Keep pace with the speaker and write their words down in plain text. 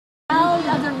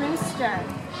of the rooster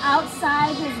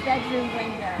outside his bedroom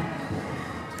window.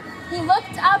 He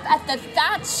looked up at the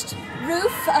thatched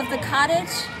roof of the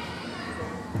cottage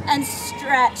and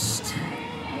stretched.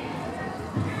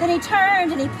 Then he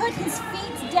turned and he put his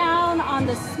feet down on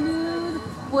the smooth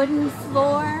wooden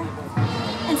floor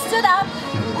and stood up,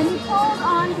 and he pulled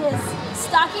on his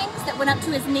stockings that went up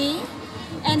to his knee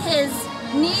and his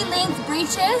knee-length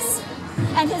breeches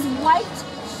and his white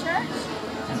shirt,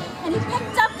 and he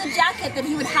picked up the jacket that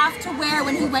he would have to wear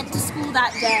when he went to school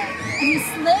that day, and he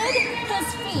slid his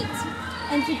feet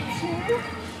into 2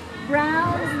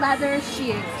 brown leather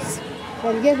shoes.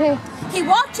 He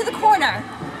walked to the corner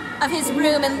of his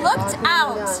room and looked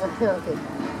out.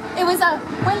 It was a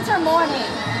winter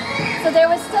morning, so there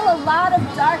was still a lot of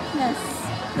darkness.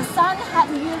 The sun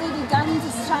hadn't really begun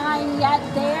to shine yet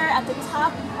there at the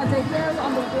top of the hill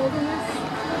on the wilderness.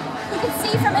 He could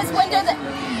see from his window that...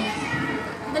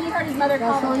 Then he heard his mother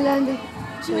calling.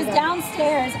 She was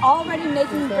downstairs already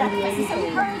making breakfast, and so he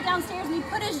hurried downstairs and he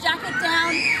put his jacket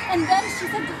down, and then she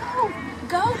said,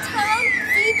 Go, Tom,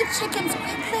 feed the chickens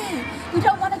quickly. We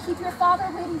don't want to keep your father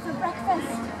waiting for breakfast.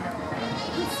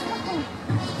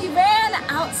 He ran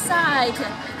outside to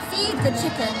feed the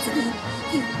chickens, and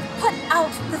he put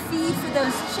out the feed for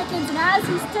those chickens, and as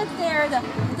he stood there,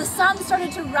 the sun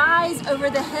started to rise over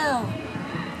the hill.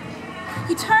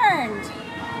 He turned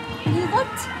and he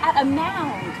looked at a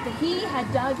mound that he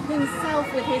had dug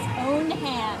himself with his own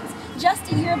hands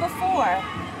just a year before,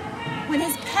 when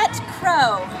his pet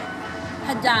crow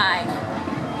had died.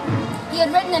 He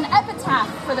had written an epitaph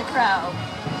for the crow.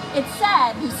 It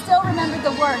said, he still remembered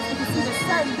the words because he was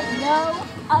certain that no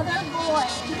other boy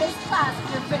in his class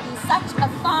could have written such a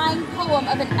fine poem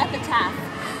of an epitaph.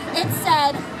 It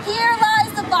said, "Here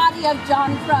lies the body of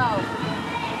John Crow,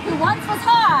 who once was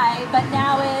high, but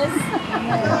now is."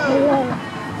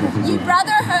 You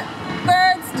brother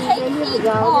birds, take heed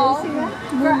all,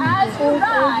 for as you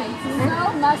rise,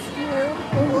 so must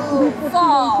you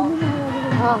fall.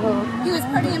 He was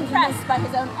pretty impressed by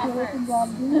his own efforts.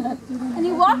 And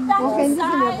he walked back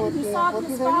inside and he saw that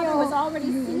his father was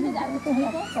already seated at the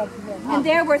table. And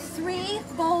there were 3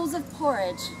 bowls of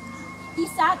porridge. He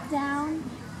sat down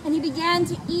and he began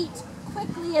to eat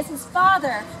quickly as his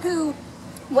father, who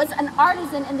was an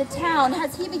artisan in the town,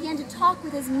 as he began to talk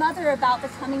with his mother about the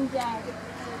coming day.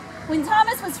 When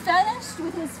Thomas was finished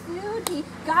with his food, he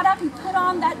got up and put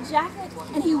on that jacket,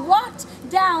 and he walked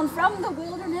down from the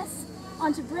wilderness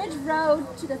onto Bridge Road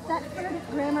to the Thetford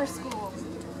Grammar School.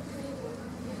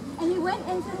 And he went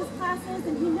into his classes,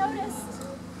 and he noticed,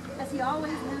 as he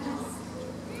always noticed,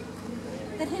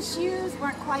 that his shoes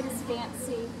weren't quite as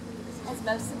fancy as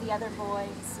most of the other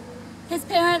boys. His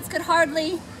parents could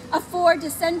hardly afford to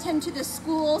send him to the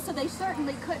school, so they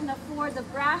certainly couldn't afford the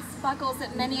brass buckles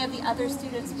that many of the other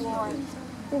students wore.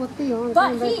 But he was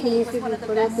one of the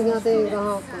best students.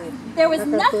 There was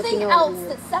nothing else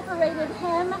that separated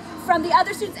him from the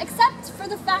other students except for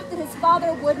the fact that his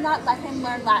father would not let him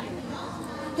learn Latin.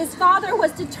 His father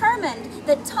was determined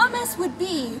that Thomas would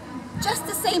be just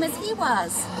the same as he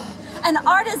was. An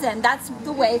artisan, that's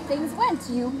the way things went.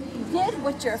 You did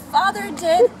what your father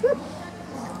did.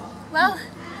 Well,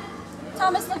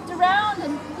 Thomas looked around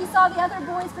and he saw the other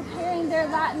boys preparing their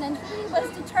Latin, and he was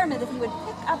determined that he would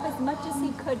pick up as much as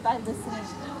he could by listening.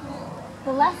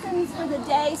 The lessons for the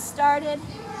day started,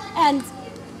 and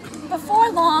before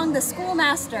long, the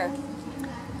schoolmaster,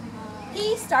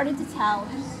 he started to tell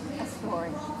a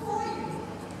story.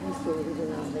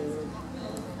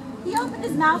 He opened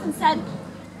his mouth and said,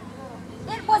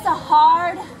 "It was a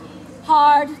hard,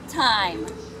 hard time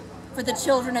for the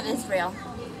children of Israel.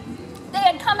 They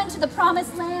had come into the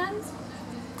promised land,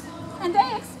 and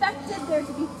they expected there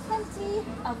to be plenty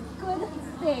of good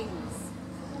things.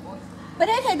 But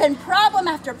it had been problem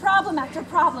after problem after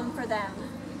problem for them.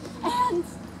 And,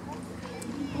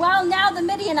 well, now the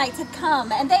Midianites had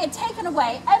come, and they had taken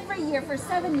away every year for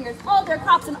 7 years all their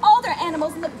crops and all their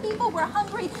animals, and the people were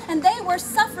hungry, and they were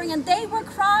suffering, and they were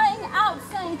crying out,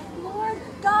 saying, 'Lord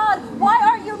God, why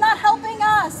are you not helping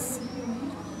us?'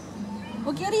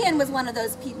 Well, Gideon was one of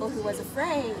those people who was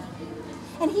afraid,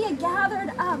 and he had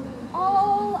gathered up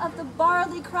all of the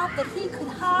barley crop that he could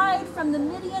hide from the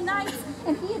Midianites,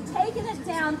 and he had taken it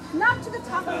down, not to the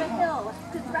top of a hill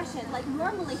to thresh it like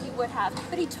normally he would have,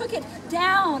 but he took it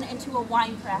down into a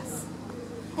wine press.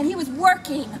 And he was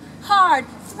working hard,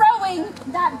 throwing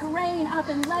that grain up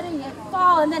and letting it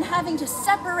fall, and then having to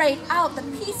separate out the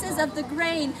pieces of the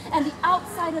grain and the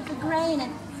outside of the grain.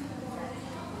 And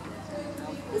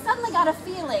he suddenly got a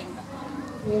feeling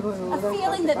A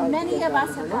feeling that many of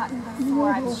us have gotten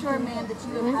before. I'm sure, man, that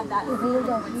you have had that feeling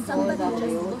when somebody just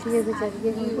looks at you.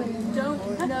 You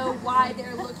don't know why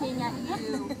they're looking at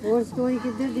you.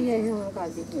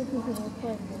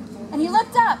 And he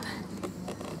looked up.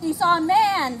 He saw a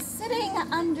man sitting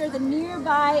under the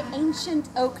nearby ancient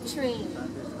oak tree.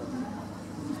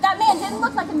 That man didn't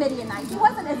look like a Midianite. He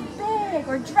wasn't as big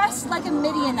or dressed like a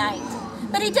Midianite.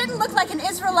 But he didn't look like an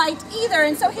Israelite either.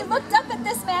 And so he looked up at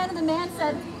this man, and the man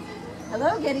said,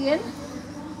 "Hello, Gideon."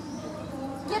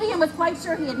 Gideon was quite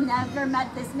sure he had never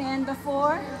met this man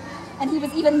before. And he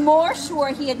was even more sure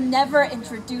he had never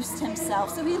introduced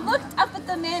himself. So he looked up at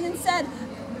the man and said,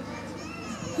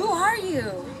 "Who are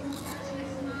you?"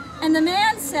 And the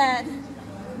man said,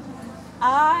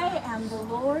 "I am the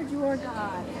Lord your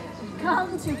God,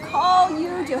 come to call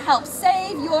you to help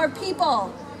save your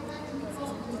people."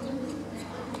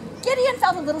 Gideon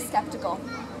felt a little skeptical.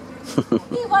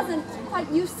 He wasn't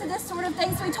quite used to this sort of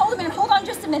thing, so he told the man, "Hold on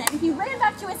just a minute." And he ran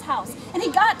back to his house, and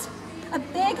he got a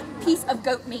big piece of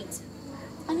goat meat.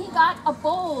 And he got a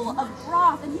bowl of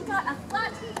broth, and he got a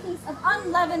flat piece of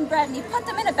unleavened bread, and he put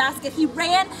them in a basket. He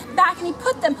ran back and he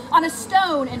put them on a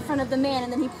stone in front of the man,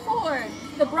 and then he poured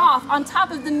the broth on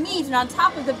top of the meat and on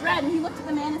top of the bread, and he looked at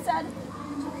the man and said,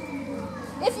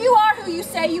 "If you are who you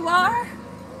say you are,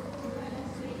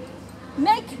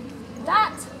 make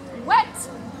that wet,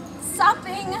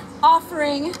 sopping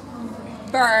offering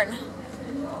burn."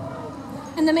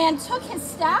 And the man took his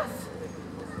staff,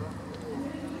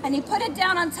 and he put it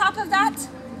down on top of that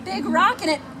big rock,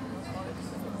 and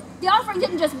the offering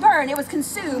didn't just burn, it was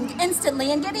consumed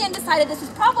instantly. And Gideon decided this was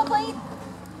probably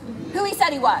who he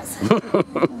said he was.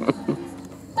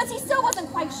 But he still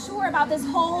wasn't quite sure about this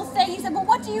whole thing. He said, "Well,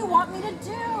 what do you want me to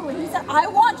do?" And he said, "I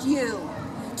want you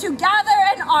to gather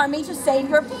an army to save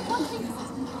your people."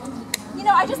 You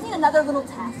know, I just need another little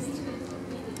test.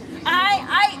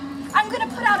 I'm going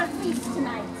to put out a fleece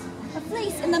tonight. A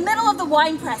fleece in the middle of the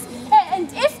wine press.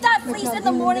 And if that fleece in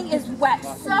the morning is wet,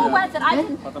 so wet that I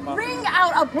can bring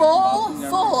out a bowl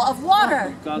full of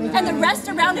water, and the rest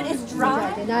around it is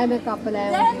dry,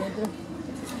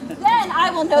 then I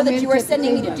will know that you are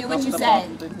sending me to do what you say.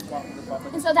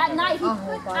 And so that night he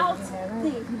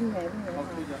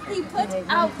put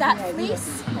out that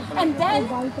fleece, and then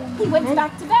he went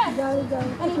back to bed.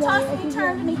 And he tossed and he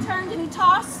turned and he turned and he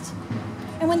tossed.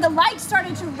 And when the light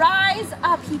started to rise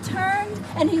up, he turned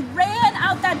and he ran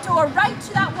out that door right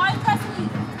to that wine press. And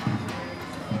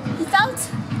he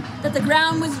felt that the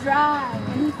ground was dry,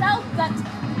 and he felt that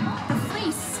the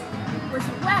fleece was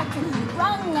wet, and he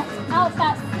wrung out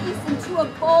that fleece into a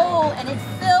bowl, and it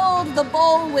filled the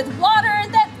bowl with water.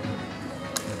 And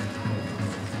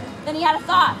then he had a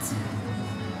thought.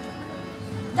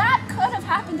 That could have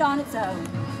happened on its own.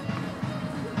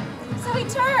 So he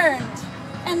turned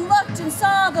and looked and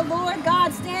saw the Lord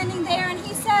God standing there, and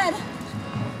he said,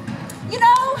 "You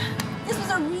know, this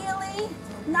was a really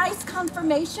nice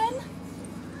confirmation,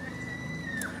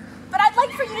 but I'd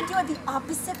like for you to do it the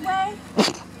opposite way.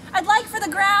 I'd like for the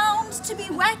ground to be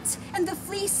wet and the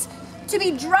fleece to be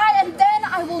dry, and then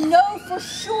I will know for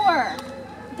sure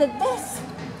that this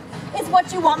is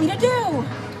what you want me to do."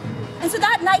 And so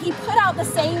that night he put out the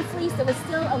same fleece that was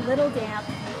still a little damp,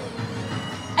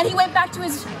 and he went back to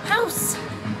his house,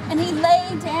 and he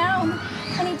lay down,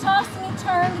 and he tossed and he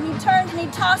turned and he turned and he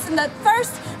tossed, and the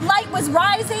first light was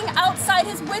rising outside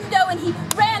his window, and he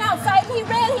ran outside and he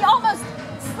ran. He almost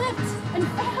slipped and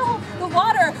fell. The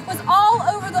water was all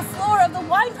over the floor of the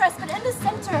wine press, but in the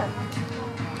center,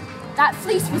 that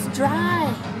fleece was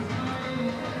dry.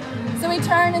 So he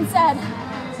turned and said,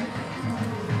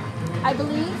 "I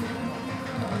believe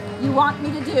you want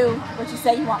me to do what you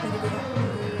say you want me to do."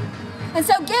 And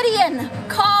so Gideon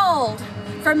called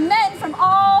for men from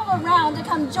all around to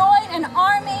come join an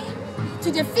army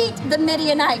to defeat the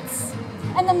Midianites.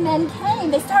 And the men came.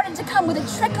 They started to come with a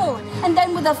trickle and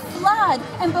then with a flood.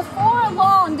 And before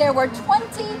long, there were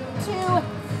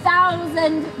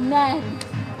 22,000 men.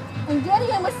 And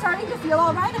Gideon was starting to feel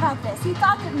all right about this. He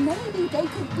thought that maybe they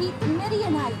could beat the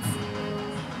Midianites.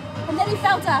 And then he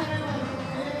felt a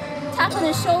tap on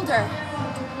his shoulder.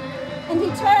 And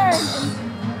he turned,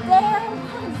 and there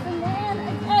was the man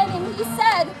again. And he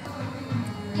said,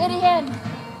 "Gideon,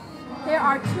 there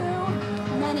are too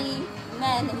many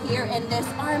men here in this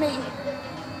army."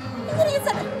 And Gideon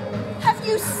said, Have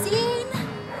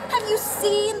you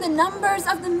seen the numbers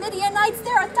of the Midianites?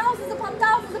 There are thousands upon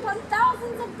thousands of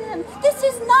them. This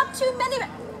is not too many.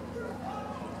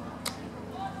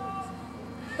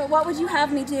 But what would you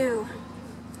have me do?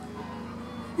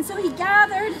 And so he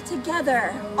gathered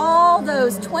together all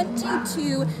those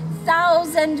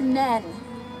 22,000 men.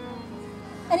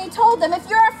 And he told them, if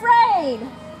you're afraid,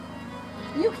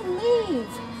 you can leave.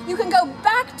 You can go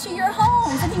back to your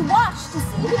homes. And he watched to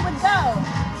see who would go.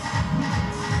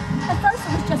 At first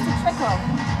it was just a trickle.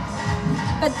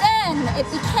 But then it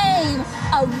became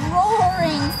a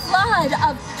roaring flood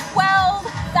of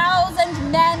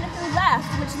 12,000 men who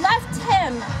left, which left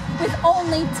him with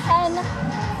only 10,000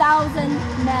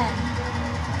 men.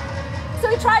 So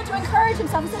he tried to encourage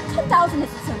himself. He said, 10,000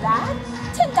 isn't so bad.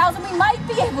 10,000, we might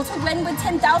be able to win with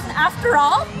 10,000 after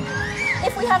all.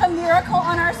 If we have a miracle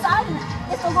on our side, and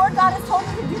if the Lord God has told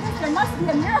me to do this, there must be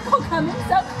a miracle coming.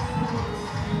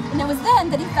 And it was then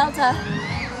that he felt a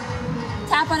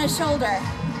tap on his shoulder.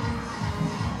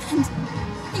 And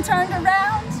he turned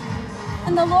around,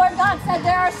 and the Lord God said,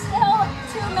 there are still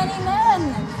too many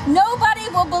men. Nobody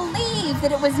will believe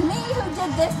that it was me who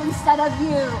did this instead of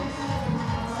you.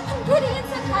 And Gideon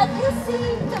said, have you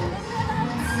seen the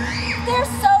Midianites?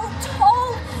 They're so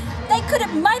tall,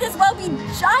 might as well be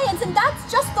giants, and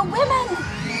that's just the women.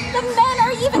 The men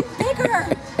are even bigger.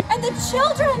 And the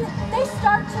children, they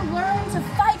start to learn to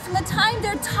fight from the time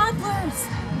they're toddlers.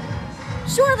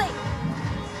 Surely,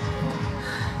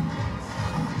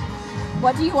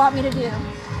 what do you want me to do?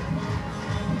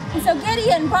 And so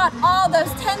Gideon brought all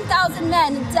those 10,000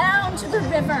 men down to the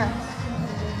river,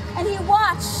 and he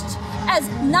watched as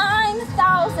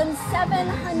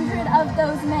 9,700 of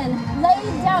those men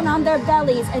laid down on their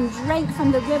bellies and drank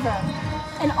from the river,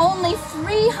 and only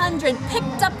 300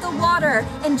 picked up the water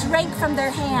and drank from their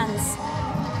hands.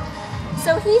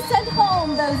 So he sent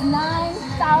home those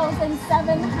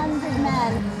 9,700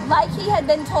 men like he had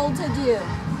been told to do.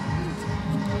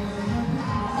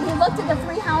 And he looked at the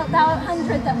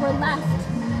 300 that were left,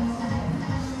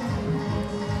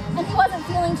 and he wasn't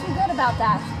feeling too good about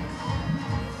that.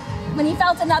 When he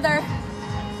felt another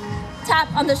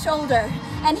tap on the shoulder,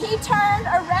 and he turned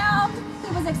around,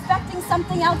 he was expecting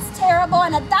something else terrible,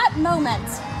 and at that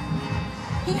moment,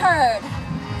 he heard,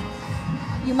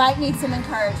 "You might need some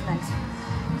encouragement.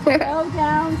 Go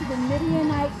down to the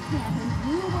Midianite camp, and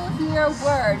you will hear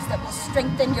words that will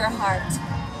strengthen your heart."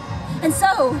 And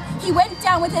so he went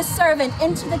down with his servant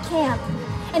into the camp,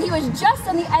 and he was just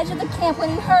on the edge of the camp when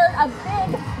he heard a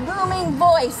big booming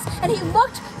voice, and he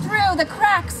looked through the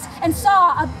cracks and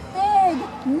saw a big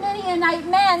Midianite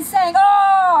man saying,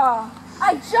 "Oh,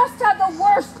 I just had the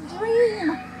worst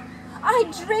dream. I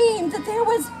dreamed that there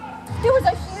was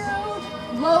a huge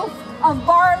loaf of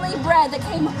barley bread that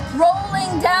came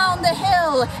rolling down the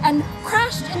hill and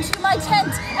crashed into my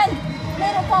tent and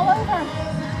made it fall over."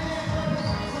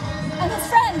 And his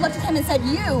friend looked at him and said,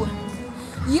 You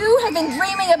have been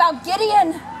dreaming about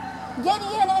Gideon.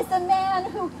 Gideon is the man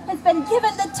who has been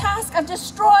given the task of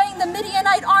destroying the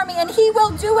Midianite army, and he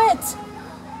will do it."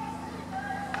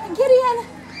 And Gideon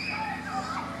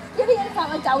felt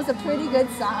like that was a pretty good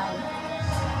sign.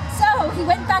 So he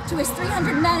went back to his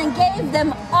 300 men and gave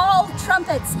them all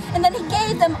trumpets, and then he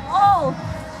gave them all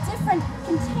different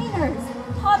containers,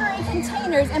 pottery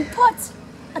containers, and put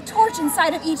a torch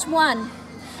inside of each one.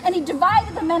 And he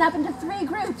divided the men up into 3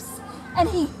 groups, and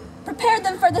he prepared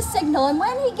them for the signal. And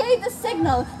when he gave the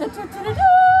signal, then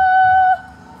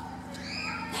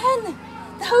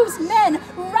those men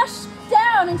rushed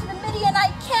down into the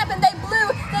Midianite camp, and they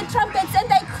blew the trumpets, and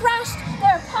they crashed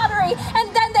their pottery,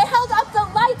 and then they held up the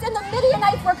lights, and the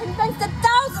Midianites were convinced that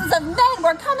thousands of men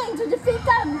were coming to defeat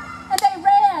them, and they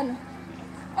ran.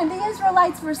 And the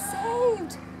Israelites were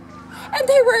saved, and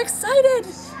they were excited.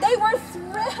 They were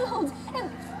thrilled, and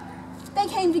they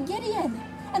came to Gideon,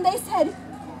 and they said,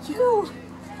 You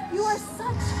are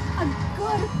such a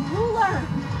good ruler.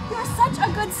 You're such a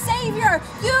good savior.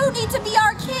 You need to be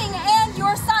our king and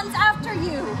your sons after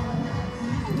you.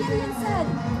 And Gideon said,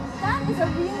 that is a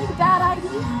really bad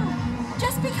idea.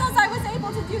 Just because I was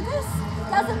able to do this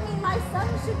doesn't mean my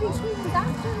sons should be kings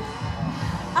after me.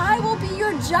 I will be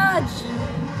your judge,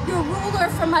 your ruler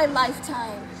for my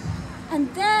lifetime.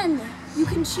 And then you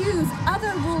can choose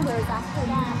other rulers after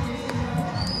that.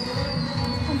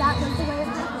 And that was the way it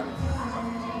happened.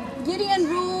 Gideon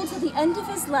ruled to the end of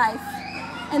his life,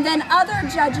 and then other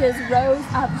judges rose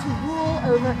up to rule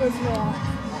over Israel.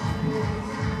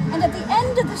 And at the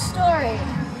end of the story,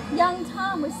 young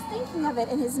Tom was thinking of it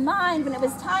in his mind when it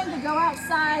was time to go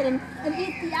outside and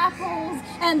eat the apples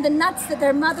and the nuts that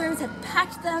their mothers had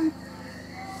packed them.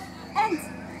 And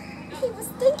he was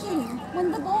thinking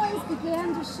when the boys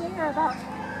began to share about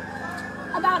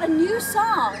a new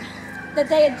song that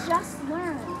they had just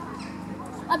learned,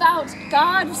 about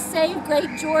God save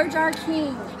great George our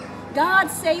King, God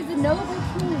save the noble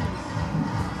King.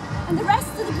 And the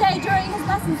rest of the day during his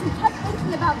lessons, he kept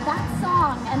thinking about that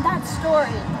song and that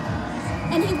story.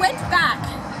 And he went back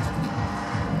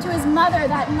to his mother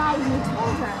that night, and he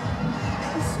told her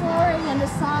the story and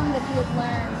the song that he had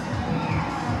learned.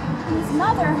 And his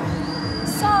mother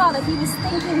saw that he was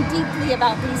thinking deeply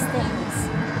about these things.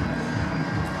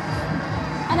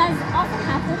 And as often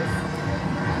happens,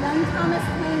 young Thomas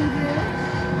Paine grew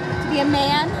to be a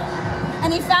man,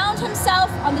 and he found himself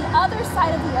on the other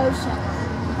side of the ocean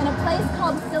in a place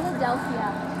called Philadelphia.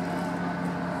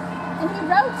 And he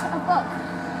wrote a book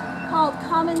called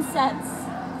Common Sense,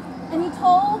 and he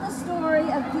told the story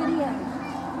of Gideon.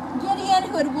 Gideon,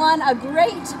 who had won a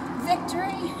great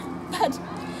victory, but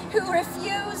who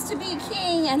refused to be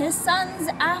king, and his sons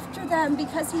after them,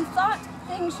 because he thought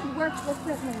things should work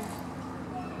differently.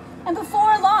 And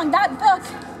before long, that book,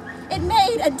 it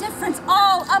made a difference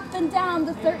all up and down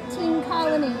the 13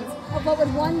 colonies of what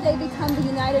would one day become the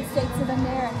United States of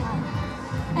America.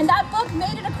 And that book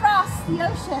made it across the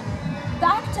ocean,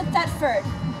 back to Thetford,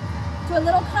 to a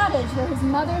little cottage where his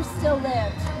mother still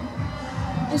lived.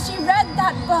 And she read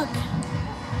that book,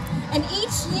 and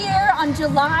each year on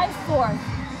July 4th,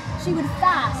 she would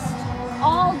fast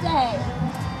all day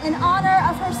in honor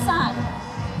of her son,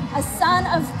 a son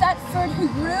of Thetford who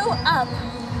grew up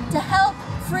to help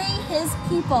free his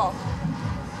people,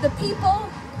 the people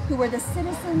who were the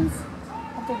citizens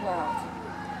of the world.